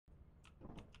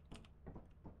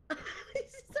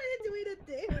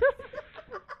dance.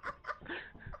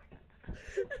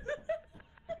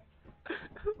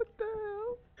 What the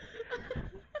hell?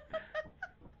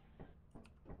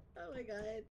 Oh my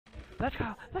god. Let's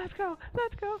go! Let's go!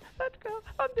 Let's go! Let's go!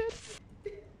 I'm dead!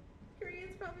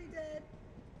 Korean's probably dead.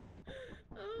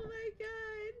 Oh my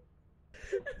god.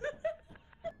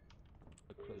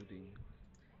 Clothing.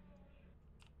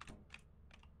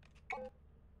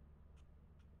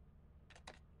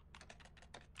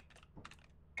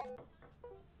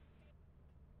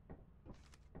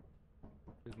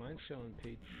 Is mine showing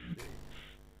page 6?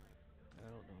 I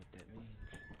don't know what that means.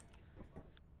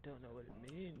 Don't know what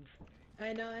it means.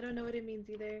 I know, I don't know what it means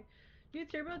either. Dude,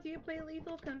 Turbo, do you play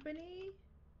Lethal Company?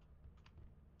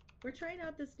 We're trying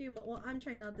out this new well, I'm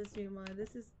trying out this new mod.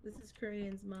 This is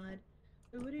Korean's mod.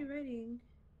 Wait, what are you writing?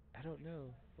 I don't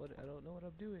know. I don't know what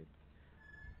I'm doing.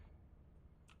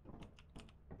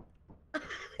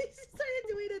 He just started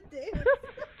doing a dance.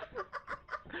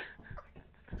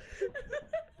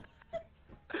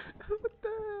 What the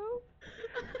hell?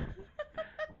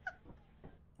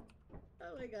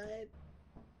 Oh my god.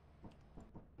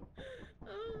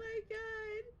 Oh my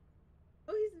god.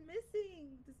 Oh, he's missing.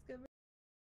 Discover.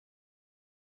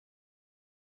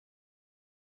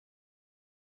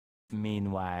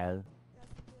 Meanwhile.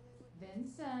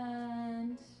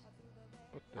 Vincent,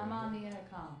 What the I'm hell? on the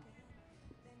intercom.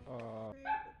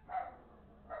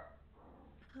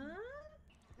 Huh?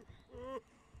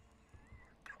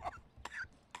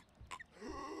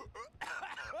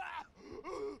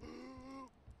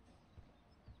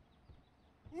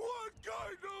 What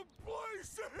kind of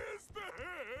place is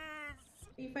this?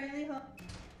 You finally home.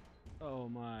 Oh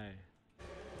my.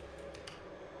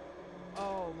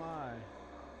 Oh my.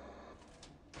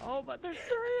 Oh, but there's 3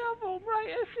 of them right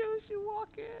as soon as you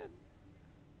walk in.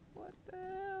 What the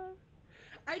hell?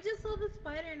 I just saw the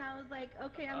spider and I was like,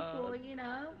 okay, I'm cool, you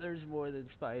know? There's more than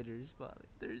spiders, Molly.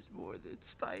 There's more than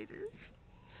spiders.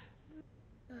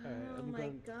 Oh I'm my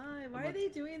going- god, why I'm are they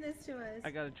doing this to us?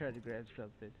 I gotta try to grab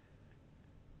something.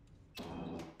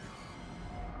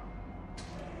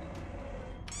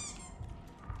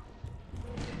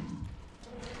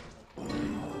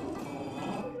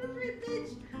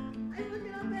 Bitch! I'm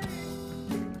looking up better.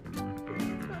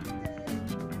 Korean's probably dead.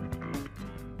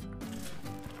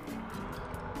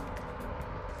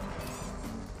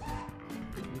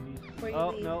 Before you Oh,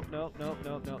 leave. no. Let's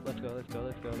go, let's go,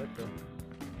 let's go, let's go.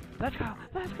 Let's go,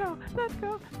 let's go, let's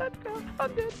go, let's go.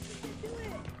 I'm dead. Do